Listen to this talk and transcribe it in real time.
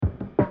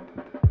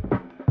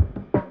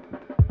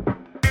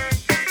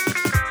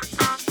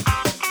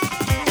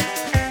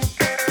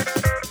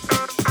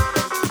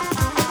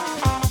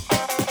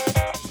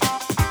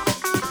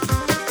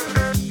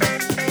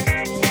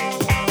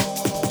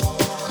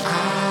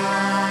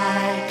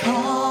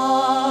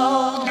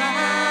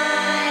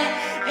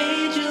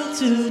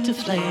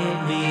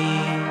deflate me,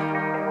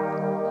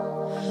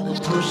 will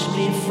push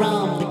me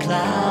from the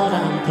cloud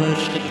I'm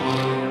pushed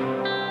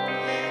upon.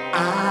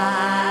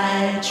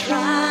 I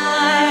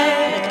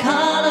try to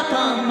call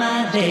upon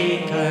my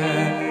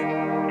Maker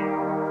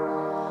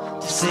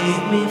to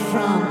save me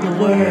from the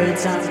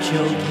words I'm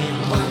choking.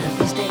 One of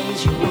these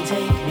days you will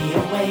take me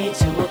away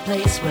to a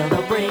place where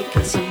they'll break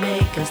us and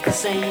make us the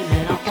same,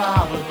 and I'll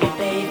probably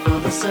pay for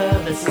the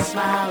service and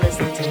smile as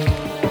they take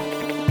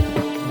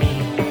me.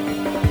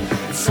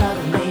 And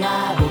suddenly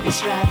I will be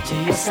strapped to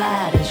your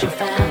side as your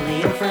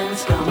family and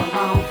friends come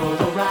along for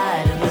the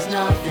ride, and there's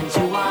nothing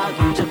to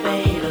argue,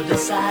 debate, or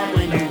decide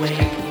when you wake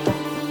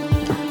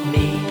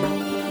me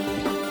up.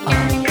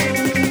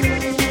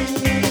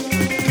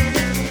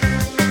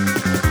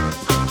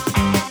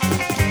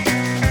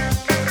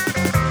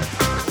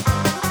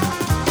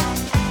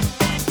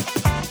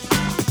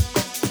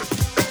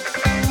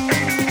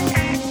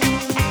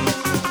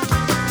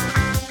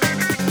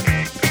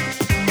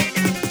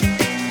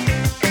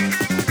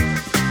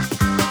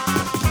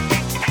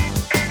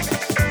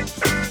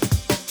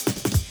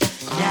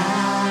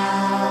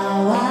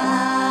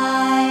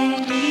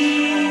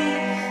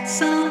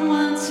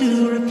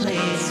 To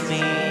replace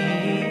me,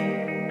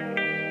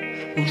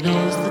 who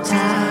knows the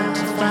time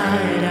to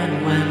fight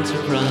and when to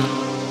run.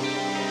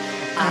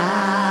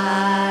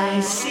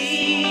 I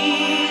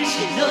see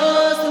she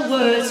knows the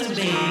words to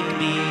make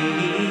me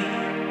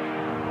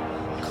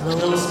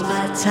close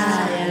my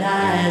tired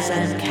eyes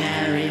and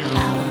carry on.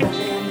 Out of the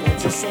limb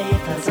that's as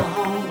safe as a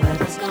home where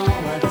there's no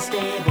other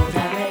stable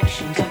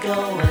direction to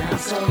go, and I'm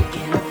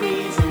soaking and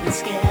freezing and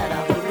scared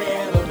of the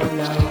river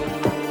below.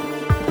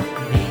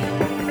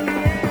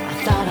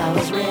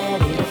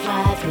 Ready to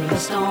fly through the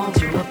storm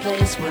to a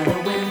place where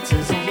the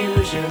winters are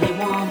usually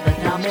warm, but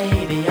now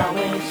maybe I'll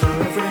wait for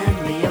a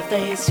friendlier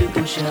face who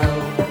can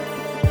show